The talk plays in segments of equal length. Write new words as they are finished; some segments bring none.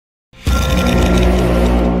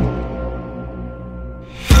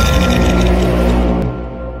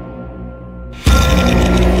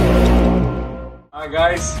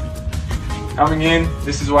Alright guys, coming in,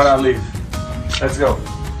 this is what I live. Let's go.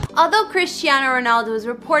 Although Cristiano Ronaldo is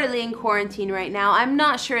reportedly in quarantine right now, I'm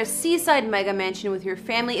not sure a seaside mega mansion with your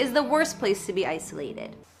family is the worst place to be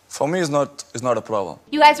isolated. For me, it's not a problem.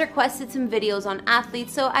 You guys requested some videos on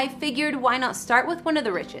athletes, so I figured why not start with one of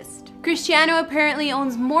the richest. Cristiano apparently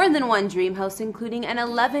owns more than one dream house, including an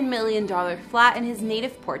 $11 million flat in his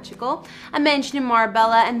native Portugal, a mansion in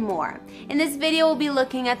Marbella, and more. In this video, we'll be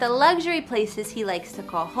looking at the luxury places he likes to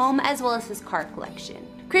call home, as well as his car collection.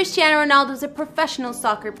 Cristiano Ronaldo is a professional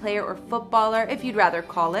soccer player, or footballer if you'd rather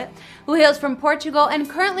call it, who hails from Portugal and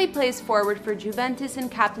currently plays forward for Juventus and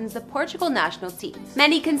captains the Portugal national team.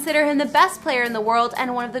 Many consider him the best player in the world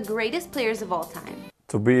and one of the greatest players of all time.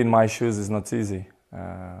 To be in my shoes is not easy,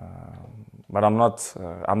 but I'm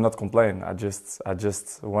not complaining. I just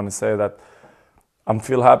want to say that I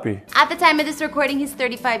feel happy. At the time of this recording, he's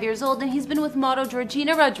 35 years old and he's been with model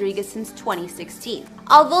Georgina Rodriguez since 2016.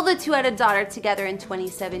 Although the two had a daughter together in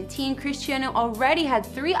 2017, Cristiano already had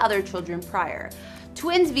 3 other children prior.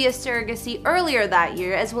 Twins via surrogacy earlier that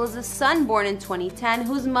year, as well as a son born in 2010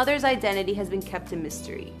 whose mother's identity has been kept a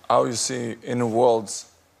mystery. How you see in the world,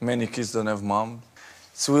 many kids don't have mom.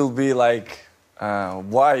 It will be like,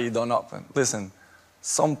 why it don't happen? Listen,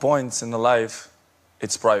 some points in the life,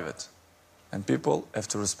 it's private. And people have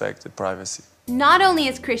to respect the privacy. Not only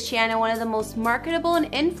is Cristiano one of the most marketable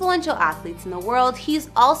and influential athletes in the world, he's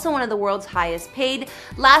also one of the world's highest paid,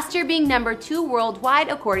 last year being number 2 worldwide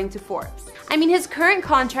according to Forbes. I mean, his current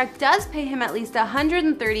contract does pay him at least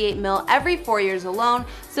 138 mil every 4 years alone,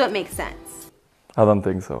 so it makes sense. I don't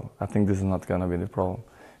think so. I think this is not gonna be the problem.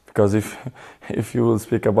 Because if you will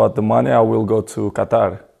speak about the money, I will go to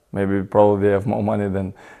Qatar. Maybe probably they have more money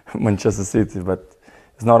than Manchester City, but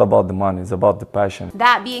it's not about the money, it's about the passion.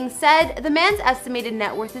 That being said, the man's estimated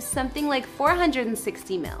net worth is something like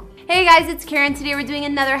 460 mil. Hey guys, it's Karen. Today we're doing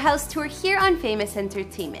another house tour here on Famous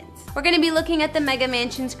Entertainment. We're going to be looking at the mega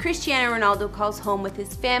mansions Cristiano Ronaldo calls home with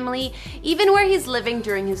his family, even where he's living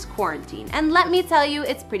during his quarantine. And let me tell you,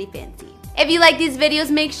 it's pretty fancy. If you like these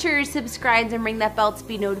videos, make sure you're subscribed and ring that bell to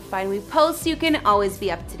be notified when we post so you can always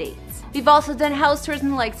be up to date. We've also done house tours in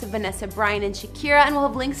the likes of Vanessa Bryan and Shakira, and we'll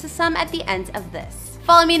have links to some at the end of this.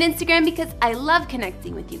 Follow me on Instagram because I love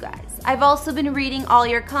connecting with you guys. I've also been reading all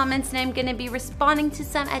your comments and I'm going to be responding to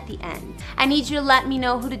some at the end. I need you to let me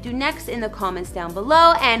know who to do next in the comments down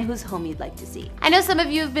below and whose home you'd like to see. I know some of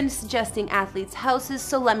you have been suggesting athletes' houses,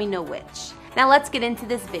 so let me know which. Now let's get into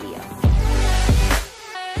this video.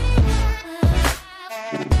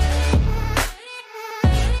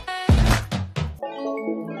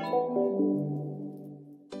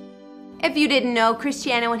 If you didn't know,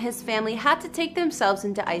 Cristiano and his family had to take themselves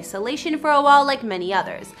into isolation for a while like many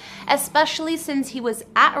others, especially since he was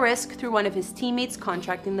at risk through one of his teammates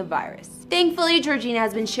contracting the virus. Thankfully, Georgina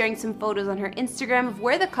has been sharing some photos on her Instagram of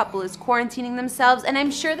where the couple is quarantining themselves, and I'm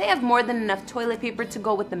sure they have more than enough toilet paper to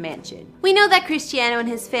go with the mansion. We know that Cristiano and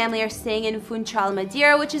his family are staying in Funchal,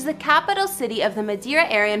 Madeira, which is the capital city of the Madeira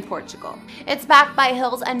area in Portugal. It's backed by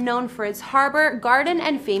hills and known for its harbor, garden,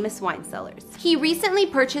 and famous wine cellars. He recently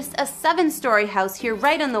purchased a 7-story house here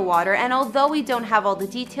right on the water, and although we don't have all the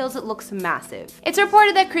details, it looks massive. It's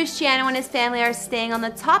reported that Cristiano and his family are staying on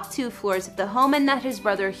the top 2 floors of the home and that his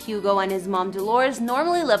brother Hugo and his mom Dolores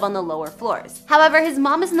normally live on the lower floors. However, his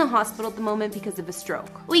mom is in the hospital at the moment because of a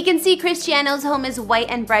stroke. We can see Cristiano's home is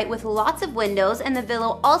white and bright with lots of windows, and the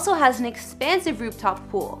villa also has an expansive rooftop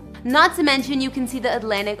pool. Not to mention, you can see the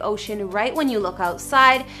Atlantic Ocean right when you look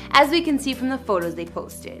outside, as we can see from the photos they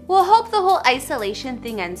posted. We'll hope the whole isolation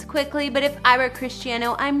thing ends quickly, but if I were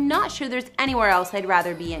Cristiano, I'm not sure there's anywhere else I'd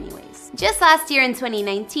rather be anyways. Just last year in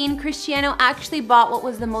 2019, Cristiano actually bought what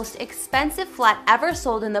was the most expensive flat ever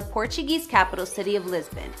sold in the Portuguese capital city of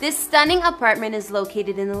Lisbon. This stunning apartment is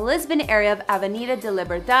located in the Lisbon area of Avenida de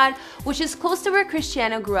Liberdade, which is close to where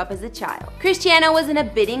Cristiano grew up as a child. Cristiano was in a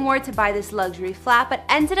bidding war to buy this luxury flat, but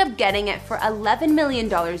ended up getting it for $11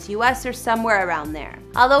 million US or somewhere around there.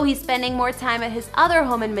 Although he's spending more time at his other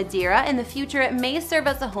home in Madeira, in the future it may serve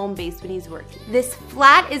as a home base when he's working. This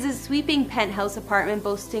flat is a sweeping penthouse apartment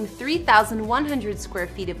boasting 3,100 square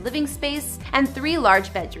feet of living space and 3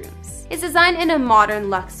 large bedrooms. It's designed in a modern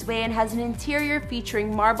luxe way and has an interior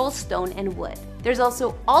featuring marble, stone, and wood. There's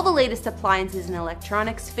also all the latest appliances and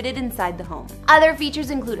electronics fitted inside the home. Other features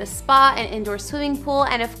include a spa, an indoor swimming pool,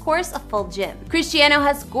 and of course a full gym. Cristiano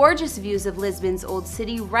has gorgeous views of Lisbon's old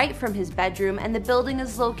city right from his bedroom, and the building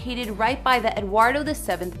is located right by the Eduardo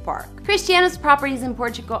VII Park. Cristiano's properties in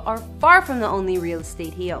Portugal are far from the only real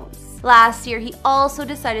estate he owns. Last year, he also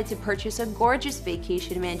decided to purchase a gorgeous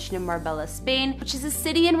vacation mansion in Marbella, Spain, which is a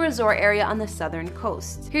city and resort area on the southern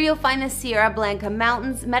coast. Here you'll find the Sierra Blanca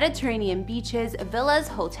Mountains, Mediterranean beaches, villas,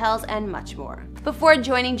 hotels, and much more. Before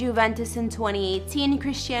joining Juventus in 2018,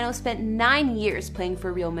 Cristiano spent 9 years playing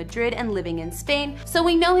for Real Madrid and living in Spain, so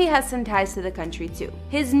we know he has some ties to the country too.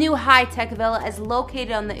 His new high-tech villa is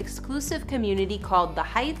located on the exclusive community called The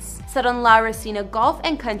Heights, set on La Resina Golf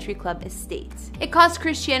and Country Club Estate. It cost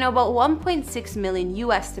Cristiano about 1.6 million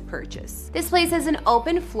US to purchase. This place has an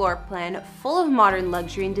open floor plan full of modern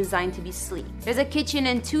luxury and designed to be sleek. There's a kitchen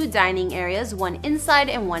and 2 dining areas, one inside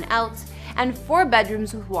and one out, and 4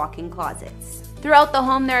 bedrooms with walk-in closets. Throughout the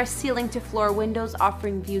home, there are ceiling-to-floor windows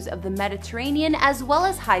offering views of the Mediterranean, as well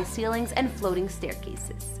as high ceilings and floating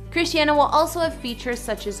staircases. Cristiano will also have features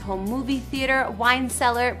such as home movie theater, wine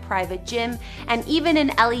cellar, private gym, and even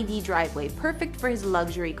an LED driveway, perfect for his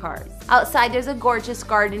luxury cars. Outside, there's a gorgeous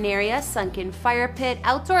garden area, sunken fire pit,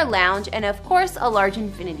 outdoor lounge, and of course, a large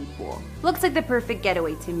infinity pool. Looks like the perfect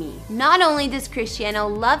getaway to me. Not only does Cristiano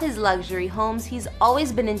love his luxury homes, he's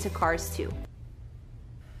always been into cars too.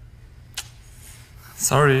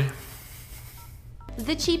 Sorry.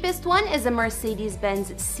 The cheapest one is a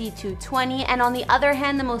Mercedes-Benz C220, and on the other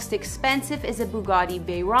hand, the most expensive is a Bugatti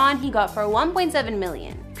Veyron he got for 1.7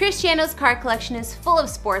 million. Cristiano's car collection is full of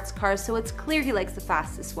sports cars, so it's clear he likes the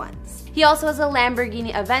fastest ones. He also has a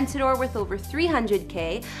Lamborghini Aventador worth over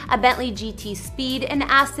 300k, a Bentley GT Speed, an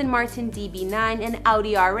Aston Martin DB9, an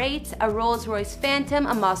Audi R8, a Rolls-Royce Phantom,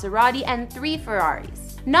 a Maserati, and 3 Ferraris.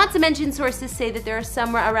 Not to mention, sources say that there are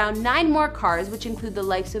somewhere around 9 more cars, which include the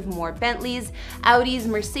likes of more Bentleys, Audis,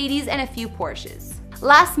 Mercedes, and a few Porsches.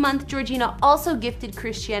 Last month, Georgina also gifted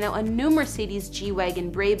Cristiano a new Mercedes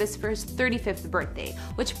G-Wagon Brabus for his 35th birthday,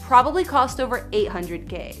 which probably cost over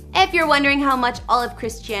 800k. If you're wondering how much all of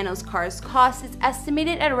Cristiano's cars cost, it's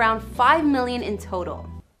estimated at around 5 million in total.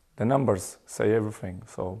 The numbers say everything,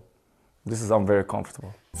 so I'm very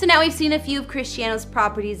comfortable. So now we've seen a few of Cristiano's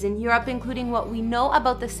properties in Europe, including what we know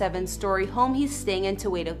about the 7-story home he's staying in to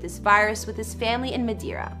wait out this virus with his family in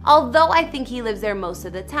Madeira. Although I think he lives there most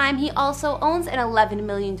of the time, he also owns an $11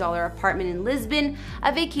 million apartment in Lisbon,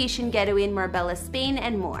 a vacation getaway in Marbella, Spain,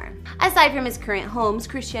 and more. Aside from his current homes,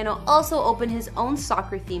 Cristiano also opened his own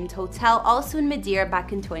soccer-themed hotel, also in Madeira,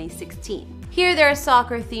 back in 2016. Here there are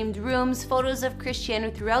soccer-themed rooms, photos of Cristiano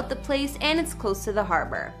throughout the place, and it's close to the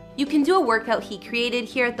harbor. You can do a workout he created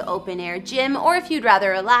here at the open-air gym, or if you'd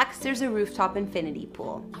rather relax, there's a rooftop infinity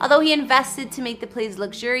pool. Although he invested to make the place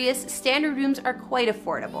luxurious, standard rooms are quite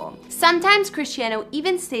affordable. Sometimes Cristiano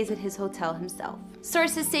even stays at his hotel himself.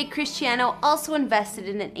 Sources say Cristiano also invested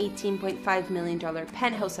in an $18.5 million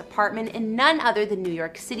penthouse apartment in none other than New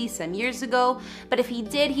York City some years ago, but if he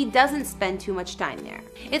did, he doesn't spend too much time there.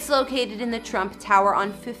 It's located in the Trump Tower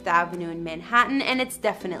on 5th Avenue in Manhattan, and it's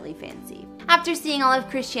definitely fancy. After seeing all of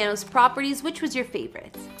Cristiano's properties, which was your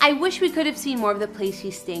favorite? I wish we could have seen more of the place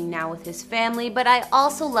he's staying now with his family, but I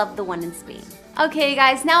also love the one in Spain. Okay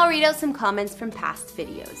guys, now I'll read out some comments from past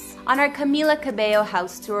videos. On our Camila Cabello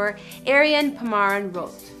house tour, Ariane Pamaran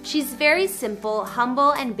wrote, "She's very simple,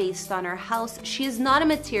 humble, and based on her house, she is not a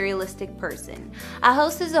materialistic person. A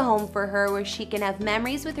house is a home for her where she can have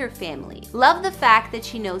memories with her family. Love the fact that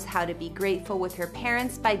she knows how to be grateful with her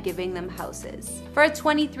parents by giving them houses. For a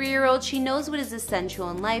 23-year-old, she knows what is essential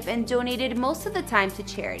in life and donated most of the time to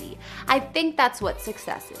charity. I think that's what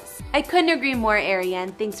success is." I couldn't agree more,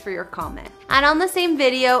 Ariane. Thanks for your comment. And on the same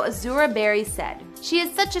video, Azura Berry said, "She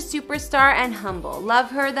is such a superstar and humble.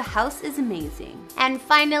 Love her. The house is amazing." And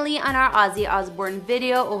finally, on our Ozzy Osbourne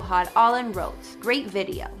video, Ohad Allen wrote, "Great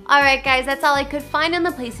video." Alright guys, that's all I could find on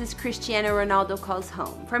the places Cristiano Ronaldo calls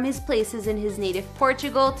home. From his places in his native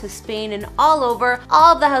Portugal to Spain and all over,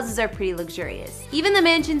 all of the houses are pretty luxurious. Even the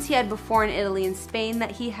mansions he had before in Italy and Spain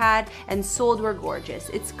that he had and sold were gorgeous.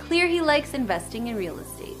 It's clear he likes investing in real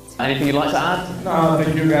estate. Anything you'd like to add? No,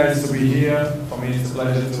 thank you guys to be here. For me, it's a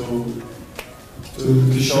pleasure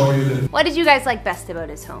to show you that. What did you guys like best about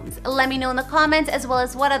his homes? Let me know in the comments, as well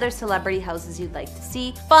as what other celebrity houses you'd like to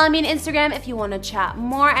see. Follow me on Instagram if you want to chat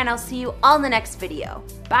more, and I'll see you all in the next video.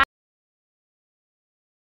 Bye!